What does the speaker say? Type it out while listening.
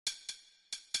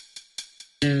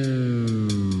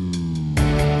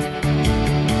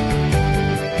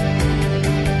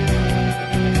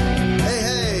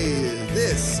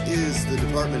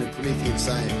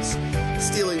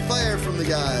stealing fire from the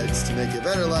gods to make a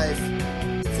better life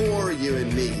for you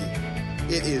and me.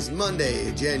 It is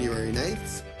Monday, January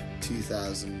 9th,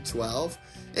 2012,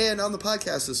 and on the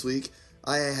podcast this week,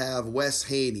 I have Wes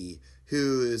Haney,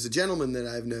 who is a gentleman that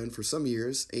I've known for some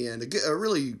years and a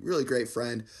really, really great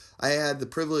friend. I had the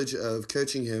privilege of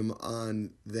coaching him on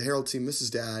the Herald Team Mrs.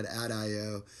 Dad at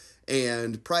I.O.,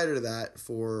 and prior to that,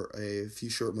 for a few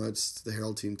short months, the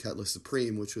Herald Team Cutlass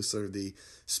Supreme, which was sort of the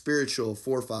spiritual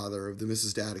forefather of the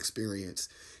Mrs. Dad experience.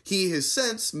 He has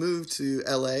since moved to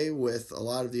L.A. with a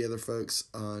lot of the other folks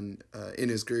in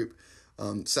his group,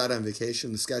 Sat on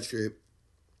Vacation, the sketch group.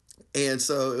 And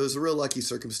so it was a real lucky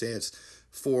circumstance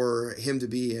for him to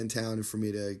be in town and for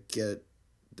me to get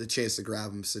the chance to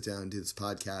grab him, sit down, and do this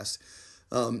podcast.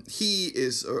 He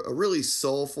is a really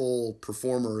soulful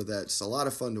performer that's a lot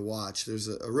of fun to watch. There's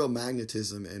a real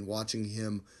magnetism in watching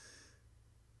him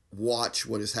watch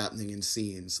what is happening in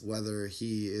scenes, whether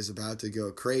he is about to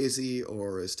go crazy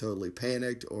or is totally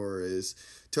panicked or is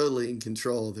totally in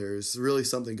control. There's really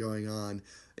something going on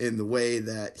in the way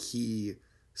that he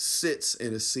sits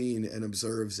in a scene and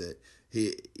observes it.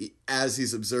 He as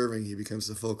he's observing, he becomes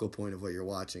the focal point of what you're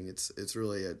watching. It's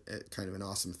really a kind of an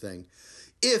awesome thing.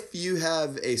 If you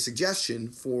have a suggestion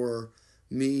for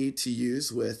me to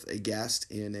use with a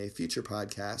guest in a future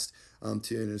podcast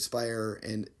to inspire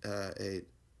a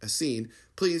scene,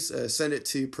 please send it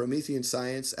to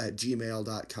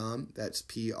prometheanscience@gmail.com. That's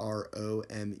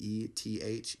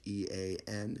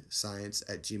PROMETHEAN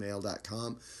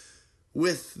science@gmail.com.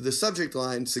 With the subject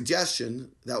line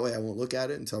suggestion, that way I won't look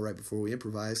at it until right before we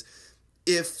improvise.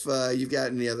 If you've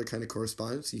got any other kind of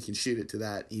correspondence, you can shoot it to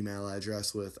that email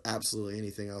address with absolutely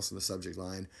anything else in the subject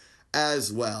line as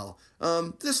well.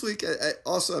 This week,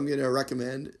 I'm going to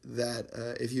recommend that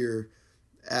if you're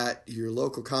at your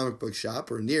local comic book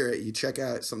shop or near it, you check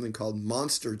out something called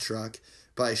Monster Truck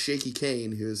by Shaky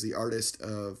Kane, who is the artist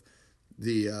of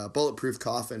the Bulletproof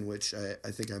Coffin, which I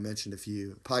think I mentioned a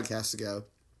few podcasts ago.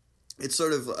 It's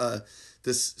sort of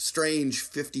this strange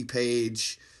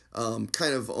 50-page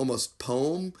kind of almost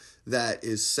poem that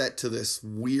is set to this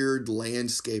weird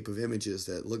landscape of images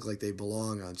that look like they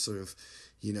belong on sort of,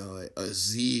 a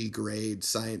Z-grade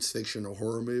science fiction or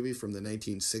horror movie from the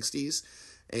 1960s.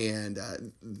 And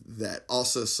that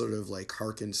also sort of like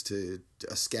harkens to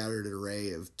a scattered array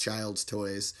of child's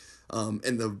toys.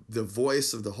 And the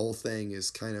voice of the whole thing is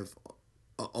kind of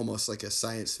almost like a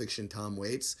science fiction Tom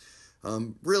Waits.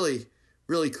 Really,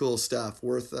 really cool stuff,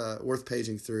 worth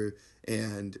paging through.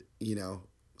 And,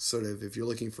 sort of if you're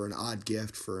looking for an odd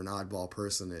gift for an oddball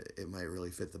person, it might really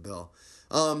fit the bill.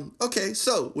 Okay,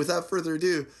 so without further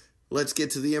ado, let's get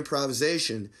to the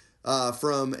improvisation.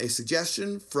 From a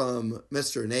suggestion from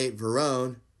Mr. Nate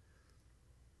Varrone.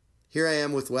 Here I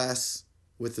am with Wes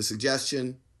with the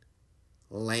suggestion,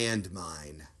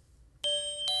 Landmine.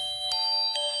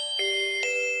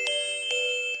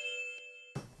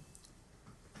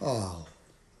 Oh,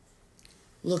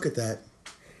 look at that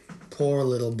poor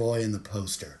little boy in the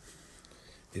poster.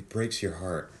 It breaks your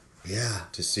heart. Yeah.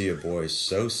 To see a boy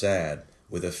so sad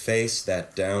with a face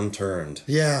that downturned.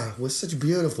 Yeah, with such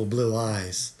beautiful blue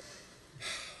eyes.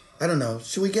 I don't know.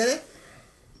 Should we get it?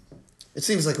 It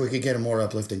seems like we could get a more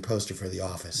uplifting poster for the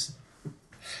office.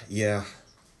 Yeah.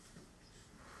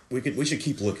 We should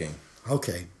keep looking.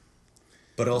 Okay.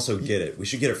 But also get it. We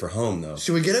should get it for home, though.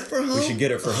 Should we get it for home? We should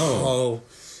get it for home.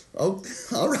 Oh,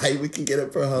 all right. We can get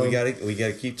it for home. We gotta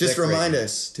keep. Just remind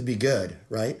us to be good,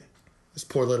 right? This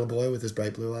poor little boy with his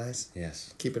bright blue eyes.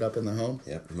 Yes. Keep it up in the home.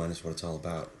 Yep. Remind us what it's all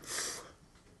about.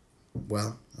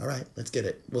 Well, all right. Let's get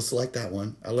it. We'll select that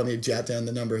one. Let me jot down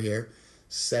the number here,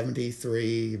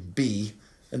 73B,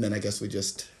 and then I guess we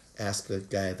just ask the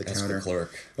guy at the counter. Ask the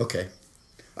clerk. Okay.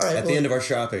 All right. At the end of our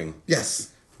shopping. Yes.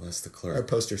 That's the clerk. Our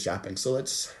poster shopping. So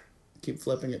let's keep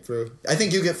flipping it through. I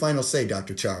think you get final say,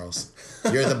 Dr. Charles.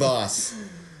 You're the boss.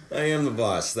 I am the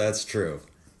boss. That's true.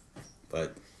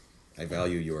 But I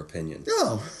value your opinion.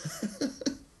 Oh.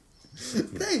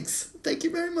 Thanks. Thank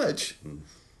you very much.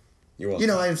 You're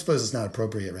welcome. I suppose it's not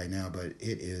appropriate right now, but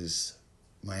it is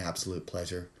my absolute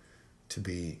pleasure to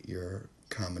be your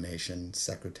combination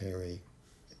secretary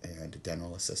and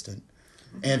dental assistant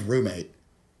and roommate.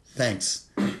 Thanks.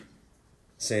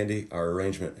 Sandy, our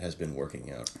arrangement has been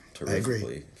working out terrifically, I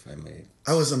agree. if I may.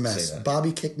 I was a mess. Say that.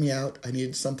 Bobby kicked me out. I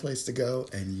needed someplace to go,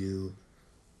 and you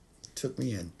took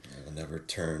me in. I will never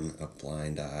turn a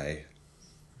blind eye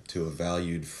to a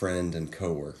valued friend and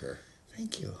coworker.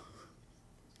 Thank you.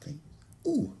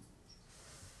 Ooh.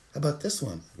 How about this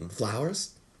one?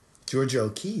 Flowers? Georgia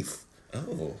O'Keeffe.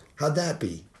 Oh. How'd that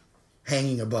be?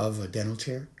 Hanging above a dental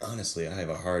chair? Honestly, I have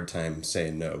a hard time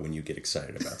saying no when you get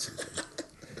excited about something.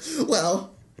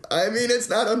 Well, I mean, it's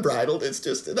not unbridled. It's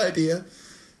just an idea.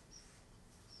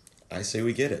 I say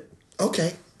we get it.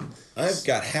 Okay. I've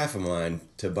got half of mine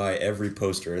to buy every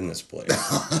poster in this place.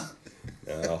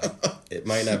 Now, it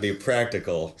might not be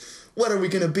practical. What are we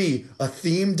going to be? A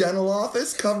themed dental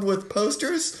office covered with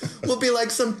posters? We'll be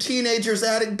like some teenager's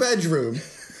attic bedroom.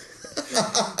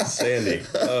 Sandy.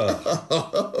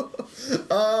 Oh.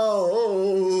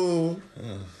 Oh.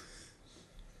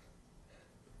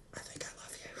 I think I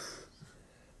love you.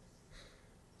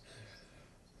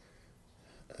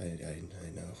 I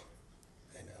know.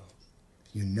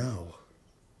 You know.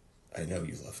 I know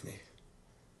you love me.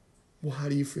 Well, how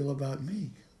do you feel about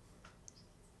me?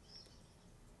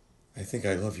 I think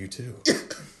I love you too.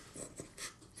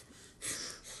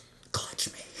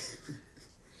 Clutch me.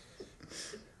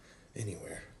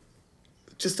 Anywhere.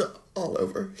 Just all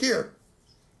over. Here.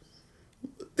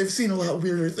 They've seen a lot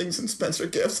weirder things in Spencer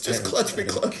Gifts. Just clutch me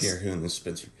close. I don't care who in the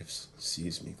Spencer Gifts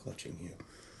sees me clutching you.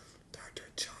 Dr.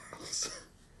 Charles.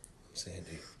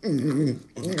 Sandy. We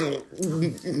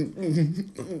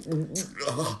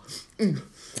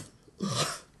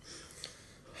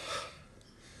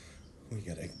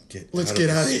gotta get Let's get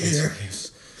out of Spencer here.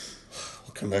 Gifts.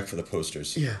 We'll come back for the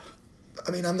posters. Yeah.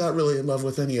 I mean, I'm not really in love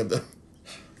with any of them.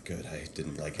 Good, I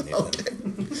didn't like any of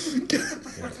them. Good.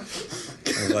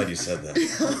 I'm glad you said that.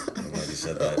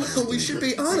 Well, we should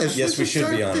be honest. Yes, we should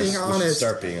be honest. Being We should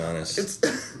start being honest.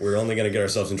 We're only going to get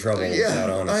ourselves in trouble without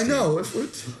honesty. I know.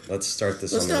 Let's start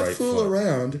this Let's on the not right fool foot.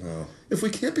 around. No. If we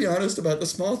can't be honest about the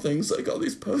small things, like all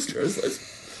these posters,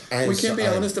 we can't be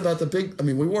honest about the big... I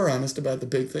mean, we were honest about the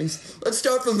big things. Let's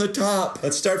start from the top.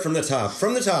 Let's start from the top.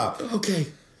 From the top. Okay.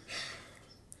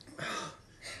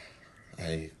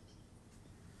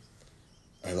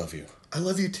 I love you. I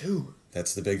love you too.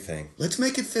 That's the big thing. Let's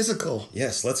make it physical.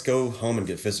 Yes, let's go home and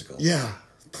get physical. Yeah.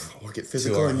 Or get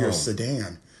physical in your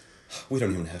sedan. We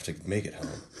don't even have to make it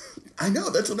home. I know,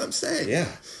 that's what I'm saying. Yeah.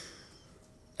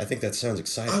 I think that sounds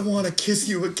exciting. I want to kiss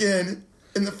you again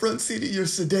in the front seat of your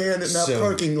sedan in that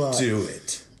parking lot. Do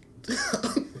it.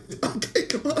 Okay,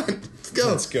 come on. Let's go.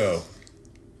 Let's go.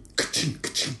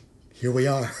 Here we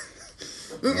are.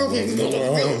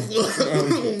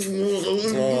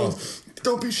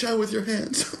 Don't be shy with your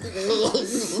hands.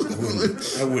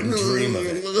 I wouldn't dream of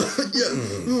it.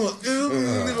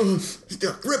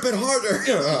 Yeah. Grip it harder.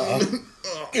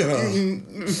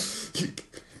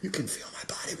 You can feel my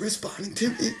body responding to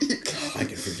me. I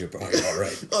can feel your body all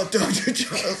right. Oh, Dr.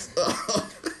 Charles.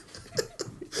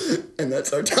 And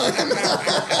that's our time.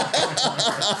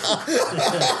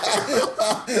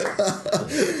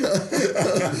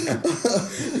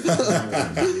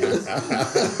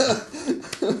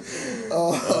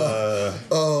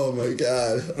 Oh my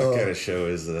God! What kind of show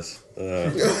is this?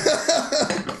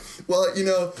 Well, you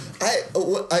know,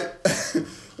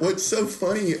 what's so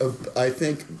funny? I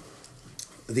think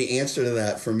the answer to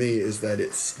that for me is that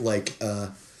it's like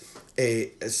a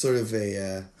sort of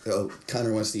a. Oh,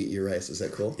 Connor wants to eat your rice. Is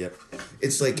that cool? Yep.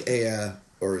 It's like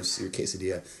or is your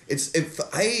quesadilla?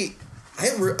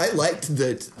 I liked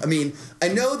that. I mean, I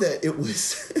know that it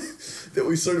was that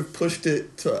we sort of pushed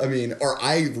it to. I mean, or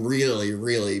I really,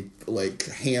 really like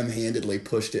ham-handedly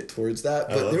pushed it towards that.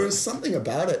 But there was something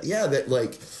about it, yeah, that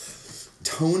like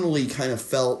tonally kind of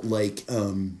felt like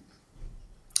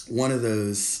one of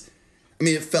those. I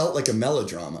mean, it felt like a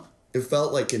melodrama. It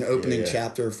felt like an opening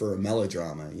chapter for a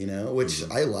melodrama, you know, which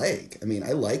I like. I mean,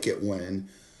 I like it when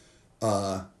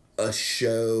a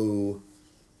show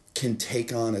can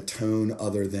take on a tone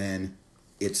other than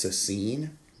it's a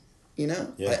scene, you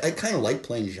know? Yeah. I kind of like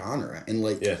playing genre. And,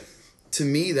 like, to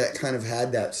me, that kind of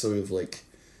had that sort of, like,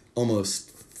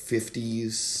 almost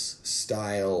 50s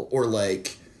style or,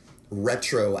 like,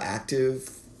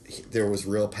 retroactive. There was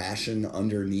real passion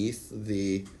underneath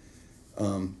the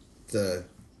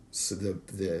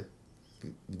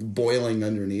boiling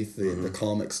underneath the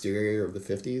calm exterior of the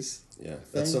 50s. Yeah,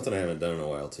 that's something I haven't done in a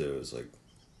while too. Is like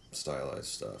stylized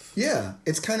stuff. Yeah,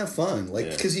 it's kind of fun, like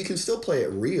because you can still play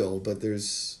it real, but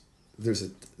there's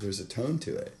a tone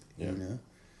to it, you know.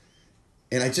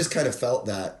 And I just kind of felt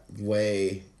that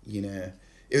way, you know.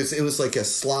 It was like a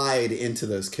slide into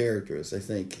those characters. I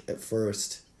think at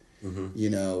first, you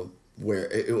know, where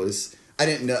it was. I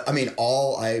didn't know. I mean,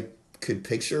 all I could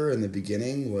picture in the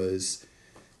beginning was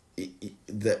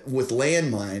that with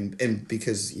Landmine, and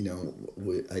because, you know,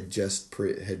 I just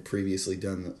had previously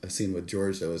done a scene with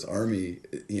George that was Army,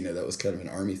 you know, that was kind of an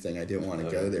Army thing. I didn't want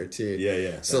to go there too.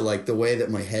 Yeah. So like the way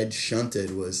that my head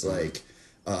shunted was like,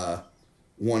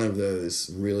 one of those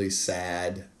really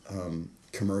sad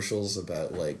commercials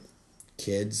about like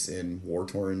kids in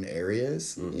war-torn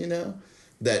areas, you know,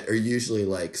 that are usually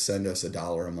like, send us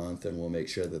 $1 a month and we'll make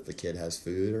sure that the kid has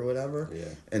food or whatever. Yeah.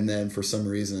 And then for some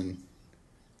reason,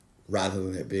 rather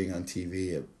than it being on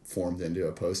TV, it formed into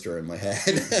a poster in my head,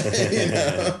 you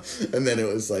know? And then it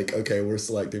was like, okay, we're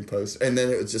selecting posters. And then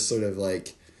it was just sort of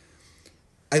like,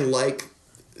 I like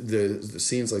the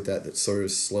scenes like that sort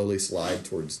of slowly slide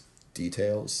towards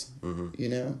details, you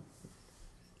know?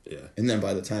 Yeah. And then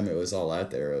by the time it was all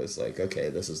out there, it was like, okay,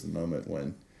 this is the moment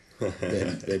when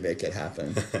they make it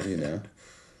happen, you know?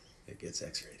 It gets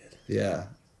X-rated. Yeah.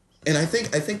 And I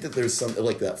think that there's something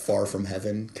like that far from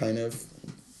heaven kind of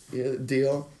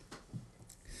deal.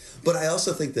 But I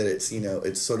also think that it's, you know,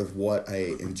 it's sort of what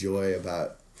I enjoy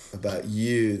about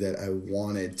you that I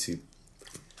wanted to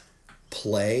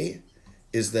play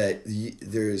is that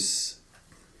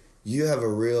you have a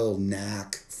real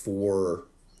knack for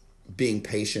being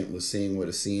patient with seeing what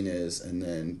a scene is and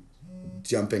then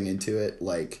jumping into it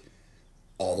like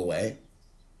all the way,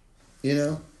 you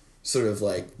know, sort of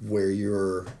like where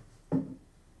you're,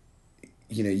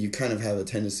 you know, you kind of have a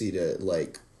tendency to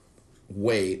like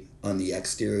wait on the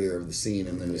exterior of the scene,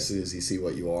 and then as soon as you see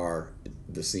what you are,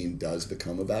 the scene does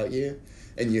become about you.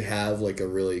 And you have like a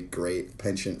really great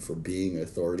penchant for being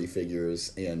authority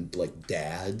figures and like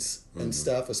dads and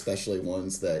stuff, especially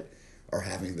ones that are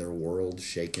having their world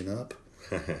shaken up.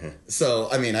 So,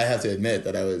 I mean, I have to admit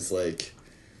that I was like,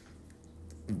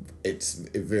 it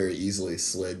very easily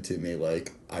slid to me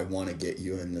like, I want to get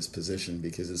you in this position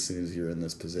because as soon as you're in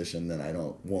this position, then I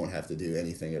won't have to do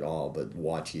anything at all but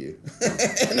watch you.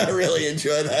 And I really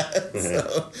enjoy that.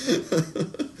 So.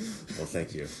 Well,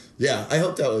 thank you. Yeah, I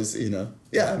hope that was, you know,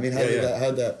 I mean,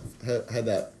 that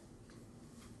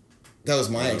was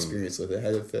my experience with it.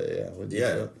 How did it fit? Yeah. What did you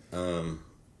feel?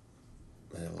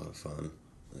 I had a lot of fun.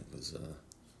 It was,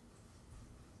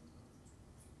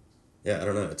 I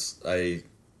don't know.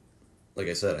 Like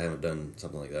I said, I haven't done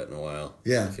something like that in a while.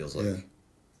 Yeah. It feels like.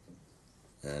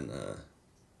 Yeah. And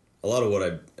a lot of what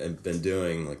I've been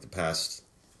doing, like the past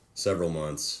several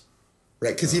months.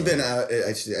 Right, because you've been out,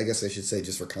 I guess I should say,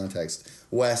 just for context,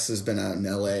 Wes has been out in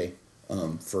L.A.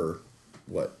 For,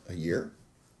 what, a year?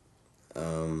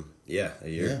 Yeah, a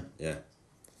year. Yeah.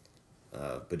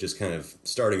 But just kind of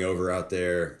starting over out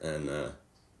there and,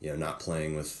 you know, not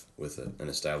playing with an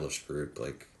established group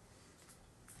like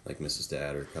Mrs.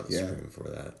 Dad or Cutlass Supreme before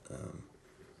that.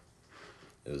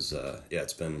 It was,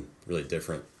 it's been really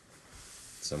different.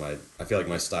 So I feel like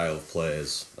my style of play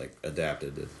is, like,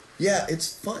 adapted to... Yeah,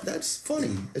 it's fun. That's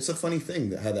funny. It's a funny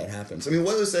thing how that happens. I mean,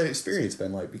 what has that experience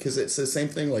been like? Because it's the same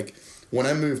thing. Like when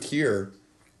I moved here,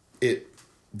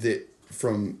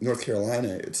 from North Carolina,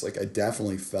 it's like I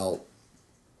definitely felt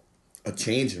a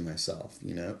change in myself.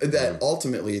 You know, that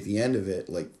ultimately at the end of it,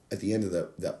 like at the end of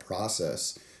that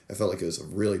process, I felt like it was a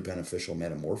really beneficial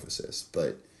metamorphosis.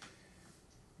 But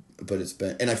it's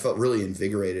been, and I felt really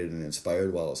invigorated and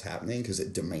inspired while it was happening because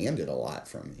it demanded a lot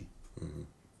from me. Mm-hmm.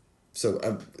 So,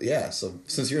 so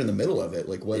since you're in the middle of it,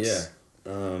 like what's... Yeah.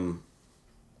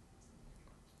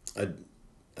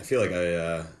 I feel like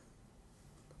it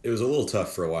was a little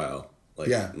tough for a while. Like,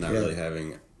 not really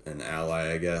having an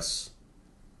ally, I guess.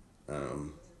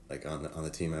 Like on the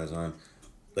team I was on.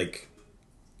 Like,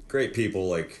 great people,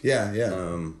 like... Yeah.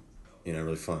 You know,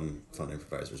 really fun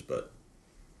improvisers, but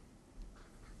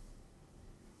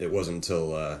it wasn't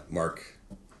until Mark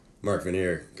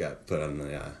Veneer got put on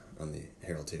the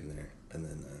Herald team there, and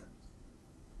then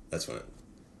that's when it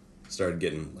started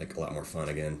getting like a lot more fun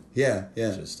again. Yeah.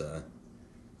 Just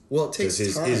well, it takes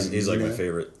time. He's like my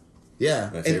favorite. Yeah,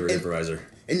 my favorite improviser.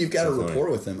 And you've got a rapport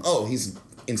with him. Oh, he's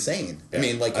insane. Yeah. I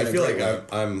mean, like I feel like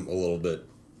I'm a little bit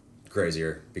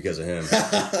crazier because of him.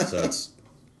 So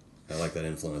I like that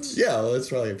influence. Yeah, well, it's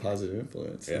probably a positive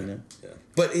influence. Yeah, you know? Yeah.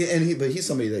 But he's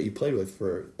somebody that you played with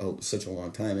for such a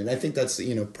long time, and I think that's,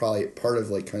 you know, probably part of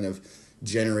like kind of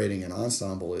generating an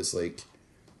ensemble is like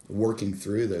working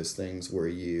through those things where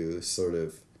you sort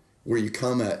of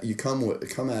come at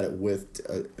it with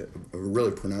a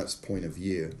really pronounced point of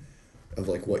view of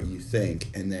like what you think,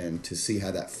 and then to see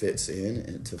how that fits in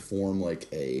and to form like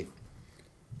a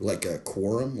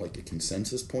quorum, like a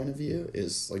consensus point of view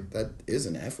is like, that is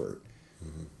an effort.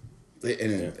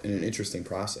 In an interesting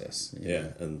process. Yeah,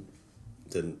 and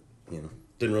didn't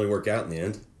really work out in the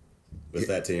end with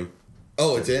that team.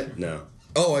 Oh, it did? No.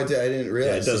 Oh, I didn't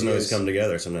realize. Yeah, it doesn't always come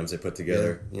together. Sometimes they put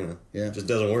together, it just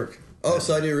doesn't work. Oh,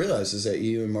 so I didn't realize. Is that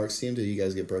you and Mark's team? Did you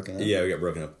guys get broken up? Yeah, we got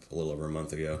broken up a little over a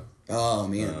month ago. Oh,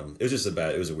 man. It was just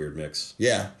it was a weird mix.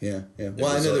 Yeah. Well,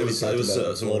 I know that we talked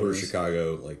about some older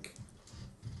Chicago, like,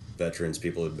 veterans,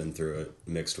 people who've been through it,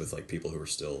 mixed with like people who were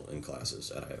still in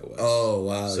classes at iOS. Oh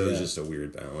wow! So it was just a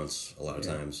weird balance. A lot of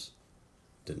times,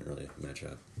 didn't really match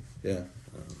up. Yeah.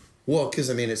 Well, because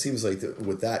I mean, it seems like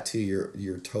with that too,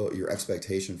 your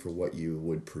expectation for what you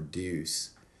would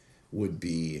produce would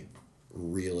be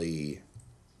really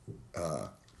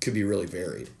could be really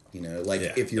varied. You know, like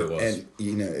if you're and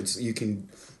you know, it's you can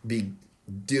be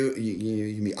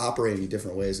you can be operating in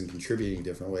different ways and contributing in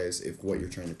different ways if what you're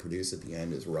trying to produce at the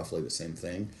end is roughly the same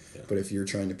thing. Yeah. But if you're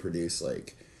trying to produce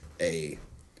like a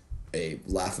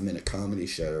laugh-a-minute comedy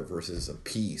show versus a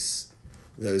piece,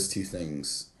 those two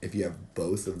things, if you have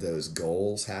both of those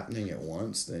goals happening at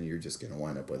once, then you're just going to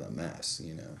wind up with a mess,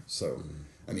 you know? So,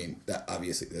 I mean, that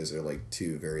obviously those are like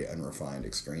two very unrefined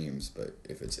extremes, but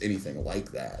if it's anything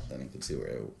like that, then I can see where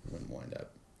it would wind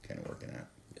up kind of working out.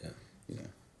 Yeah. You know?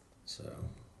 So,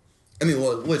 I mean,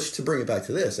 well, which to bring it back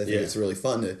to this, I think it's really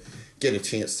fun to get a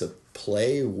chance to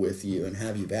play with you and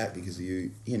have you back because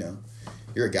you know,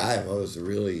 you're a guy I've always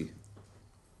really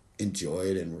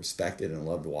enjoyed and respected and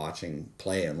loved watching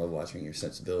play and loved watching your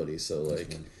sensibilities. So like,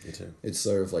 me too. It's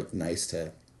sort of like nice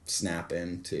to snap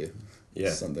into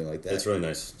something like that. It's really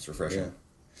nice. It's refreshing. Yeah.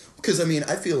 Because I mean,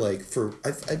 I feel like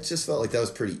I just felt like that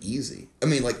was pretty easy. I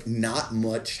mean, like not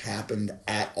much happened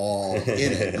at all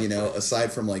in it, you know,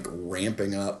 aside from like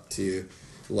ramping up to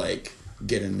like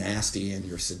getting nasty in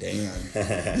your sedan,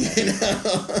 you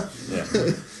know. Yeah.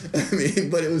 I mean,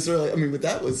 but it was really. I mean, but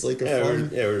that was like a fun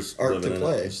art to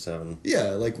play.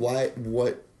 Like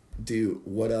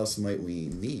what else might we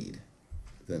need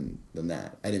than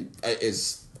that?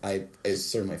 It's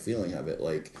sort of my feeling of it.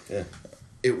 Like,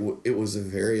 it was a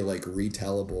very like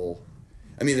retellable.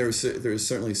 I mean, there was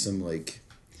certainly some like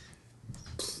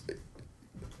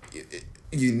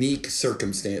unique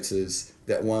circumstances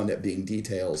that wound up being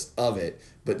details of it,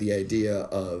 but the idea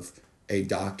of a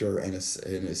doctor and a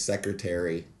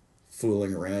secretary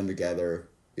fooling around together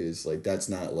is like, that's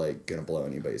not like gonna blow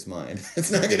anybody's mind.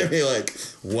 It's not gonna be like,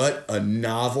 what a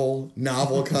novel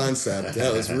concept.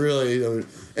 That was really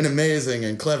an amazing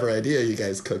and clever idea you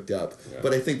guys cooked up. Yeah.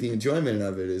 But I think the enjoyment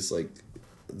of it is like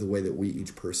the way that we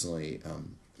each personally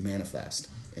manifest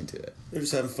into it. We're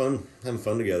just having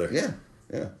fun together. Yeah.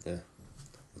 That's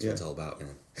what it's all about,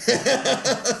 man.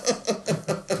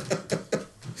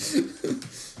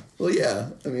 Well, yeah.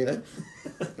 I mean,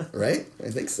 right? I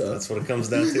think so. That's what it comes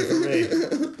down to for me.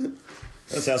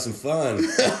 Let's have some fun.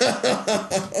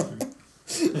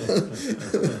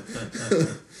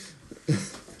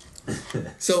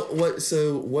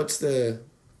 So what's the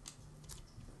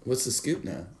scoop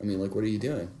now? I mean, like, what are you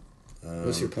doing?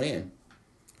 What's your plan?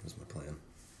 What's my plan?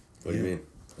 What do you mean?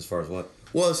 As far as what?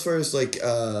 Well, as far as like,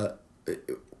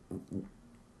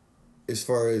 as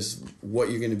far as what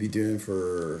you're going to be doing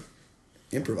for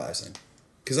improvising,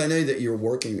 because I know that you're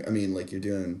working. I mean, like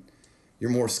you're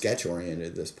more sketch oriented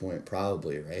at this point,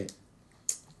 probably, right?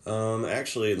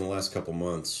 Actually, in the last couple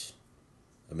months,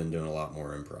 I've been doing a lot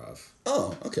more improv.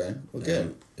 Oh, okay. Well, good.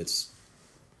 And it's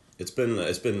been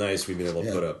nice. We've been able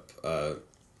to put up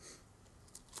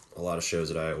a lot of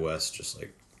shows at iOS, just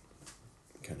like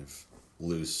kind of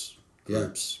loose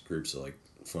groups of like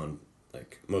fun,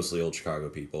 like mostly old Chicago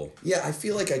people. Yeah, I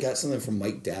feel like I got something from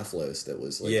Mike Daflos that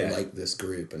was like this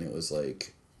group, and it was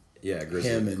like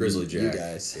Grizzly Jack. You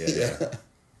guys. Yeah.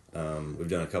 We've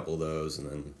done a couple of those, and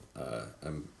then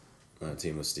I'm on a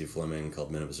team with Steve Fleming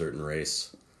called Men of a Certain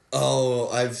Race. Oh,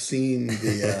 I've seen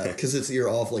the because you're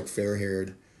all like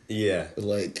fair-haired. Yeah.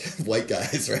 Like white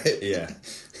guys, right? Yeah.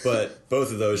 But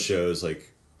both of those shows, like,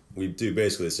 we do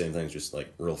basically the same things, just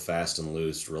like real fast and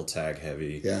loose, real tag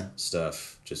heavy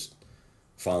stuff, just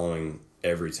following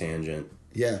every tangent.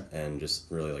 Yeah. And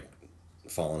just really like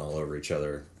falling all over each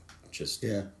other, just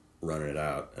running it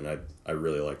out. And I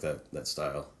really like that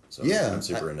style. So I'm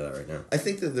super into that right now. I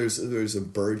think that there's a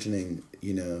burgeoning,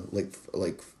 you know, like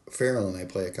Farrell and I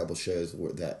play a couple shows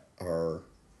that are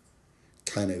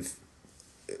kind of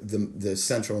the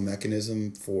central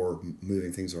mechanism for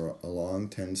moving things along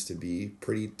tends to be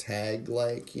pretty tag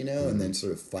like, you know, and then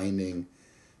sort of finding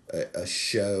a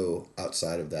show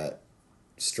outside of that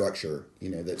structure, you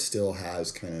know, that still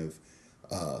has kind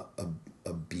of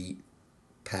a beat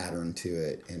pattern to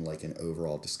it and like an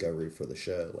overall discovery for the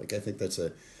show. Like, I think that's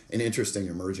an interesting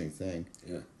emerging thing.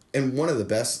 Yeah. And one of the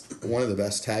best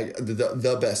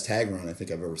tag run I think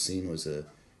I've ever seen was a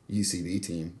UCB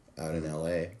team out in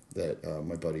LA that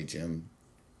my buddy Jim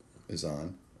is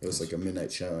on. It was like a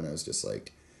midnight show, and I was just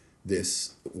like,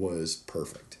 this was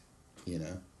perfect, you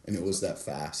know? And it was that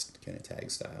fast kind of tag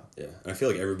style. Yeah. I feel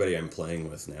like everybody I'm playing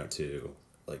with now, too,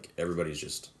 like, everybody's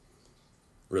just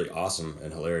really awesome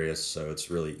and hilarious, so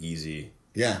it's really easy.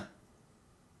 Yeah.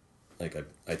 like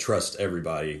I trust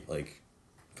everybody like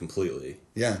completely.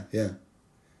 Yeah, yeah.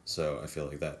 So I feel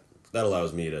like that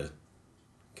allows me to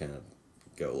kind of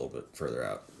go a little bit further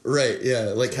out. Right,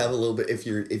 yeah, like have a little bit if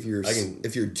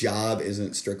your job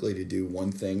isn't strictly to do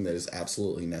one thing that is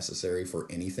absolutely necessary for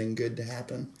anything good to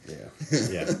happen. Yeah.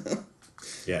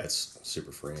 Yeah, it's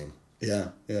super freeing. Yeah,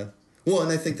 yeah. Well,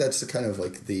 and I think that's the kind of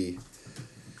like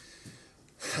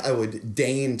I would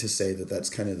deign to say that that's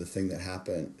kind of the thing that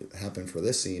happened for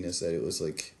this scene, is that it was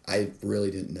like I really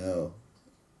didn't know,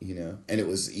 and it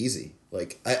was easy.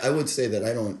 Like I would say that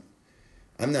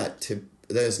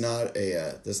that's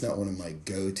not one of my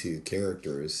go-to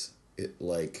characters.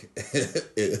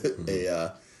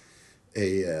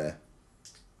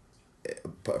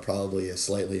 Probably a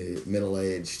slightly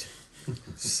middle-aged,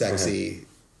 sexy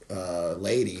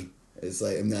lady. It's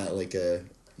like I'm not like I'm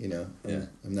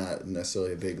not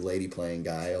necessarily a big lady playing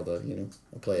guy. Although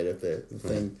I play it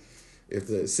if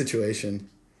the situation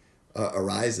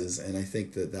arises, and I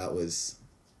think that was.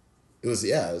 It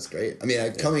was great. I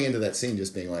mean, coming into that scene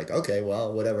just being like, okay,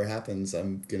 well, whatever happens,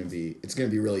 it's gonna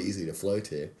be really easy to flow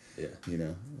to. Yeah.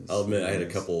 I'll admit, I had a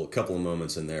couple of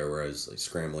moments in there where I was like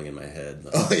scrambling in my head.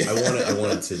 Like, I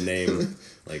wanted to name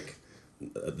like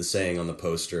the saying on the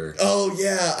poster. Oh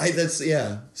yeah, that's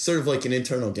sort of like an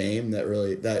internal game that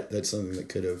really that's something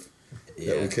that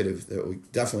we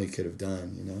definitely could have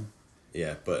done.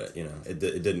 Yeah, but it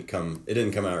didn't come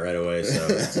out right away, so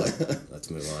it's like let's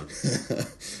move on.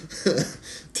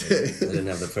 I didn't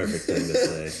have the perfect thing to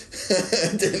say.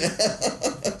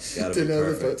 Gotta be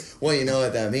perfect. Well,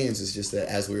 what that means is just that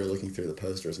as we were looking through the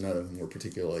posters, none of them were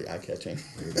particularly eye-catching.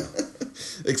 There you go.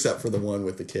 Except for the one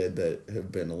with the kid that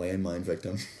had been a landmine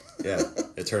victim. Yeah,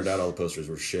 it turned out all the posters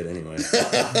were shit anyway.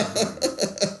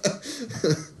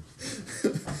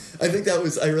 I think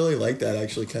I really like that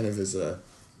actually, kind of as a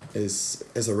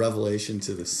revelation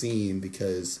to the scene,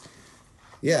 because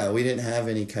we didn't have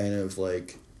any kind of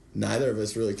like, neither of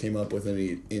us really came up with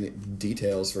any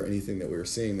details for anything that we were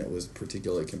seeing that was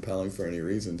particularly compelling for any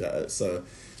reason to us. So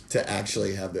to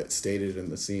actually have that stated in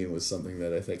the scene was something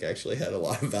that I think actually had a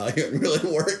lot of value and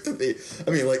really worked.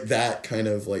 Like that kind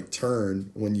of like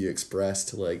turn when you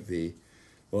expressed like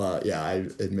I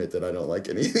admit that I don't like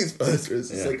any of these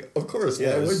posters. It's like, of course,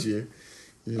 why would you?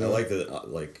 I like that,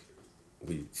 like,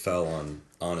 we fell on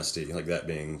honesty, like that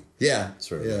being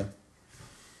sort of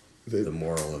the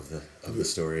moral of the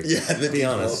story. Yeah, be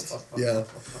honest. Yeah.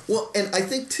 Well, and I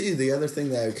think too the other thing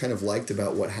that I kind of liked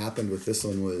about what happened with this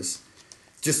one was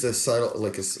just a subtle,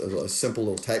 like a simple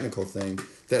little technical thing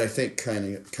that I think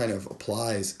kind of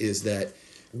applies, is that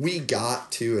we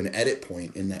got to an edit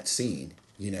point in that scene.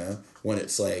 When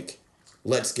it's like,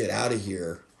 let's get out of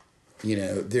here.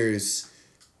 There's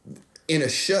in a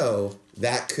show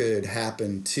that could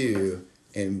happen too,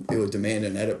 and it would demand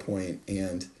an edit point,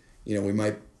 and we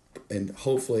might, and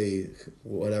hopefully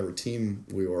whatever team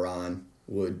we were on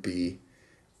would be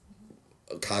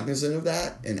cognizant of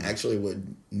that and actually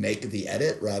would make the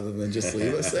edit rather than just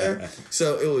leave us there.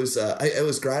 So it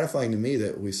was gratifying to me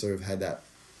that we sort of had that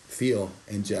feel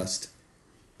and just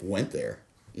went there,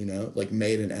 like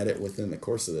made an edit within the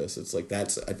course of this. It's like I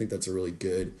think that's a really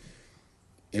good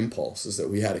impulse, is that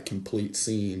we had a complete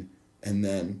scene and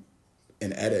then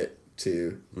an edit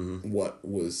to what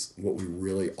we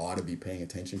really ought to be paying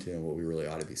attention to and what we really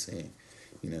ought to be seeing.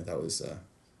 That was I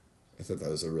thought that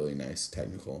was a really nice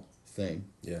technical thing.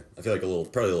 Yeah, I feel like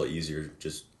probably a little easier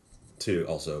just to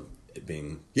also it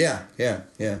being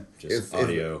just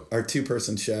audio. If our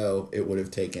 2-person show, it would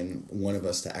have taken one of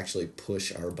us to actually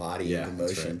push our body into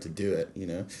motion to do it,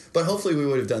 But hopefully we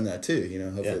would have done that too,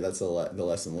 Hopefully that's the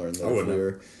lesson learned. I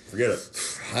wouldn't. Forget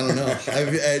it. I don't know.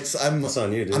 That's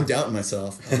on you, dude. I'm doubting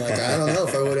myself. I'm like, I don't know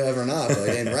if I would have or not. But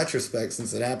in retrospect,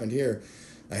 since it happened here,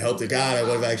 I hope to God I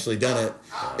would have actually done it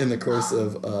in the course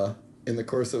of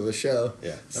the show.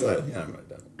 Yeah. So, I might have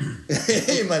done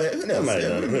it. You might have. Who knows? I might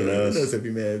have done it. Who knows? Who knows if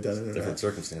you may have done it or Different not.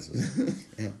 circumstances.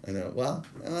 Yeah, I know. Well,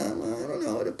 I don't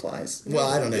know. It applies. Well,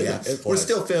 I don't know. Yeah,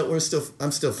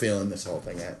 I'm still feeling this whole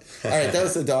thing out. All right, that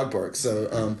was the dog bark.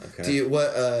 So, okay.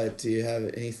 Do you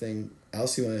have anything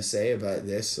else you want to say about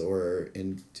this, or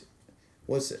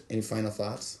any final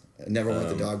thoughts? I never want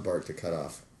the dog bark to cut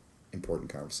off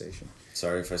important conversation.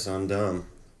 Sorry if I sound dumb.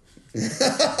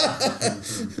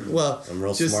 Well, I'm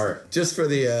real smart. Just for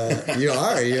the you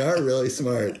are really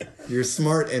smart. You're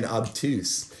smart and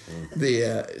obtuse.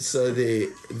 But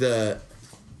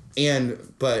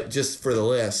just for the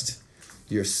list,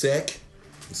 you're sick.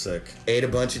 I'm sick. Ate a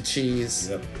bunch of cheese.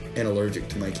 Yep. And allergic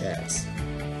to my cats.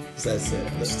 So that's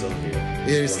it. I'm still here. Yeah,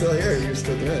 you're still here. You're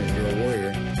still doing it. You're a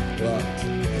warrior. Well,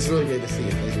 it's really good to see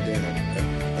you. Thanks for doing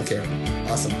it. Okay.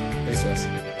 Awesome. Thanks,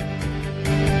 Wes.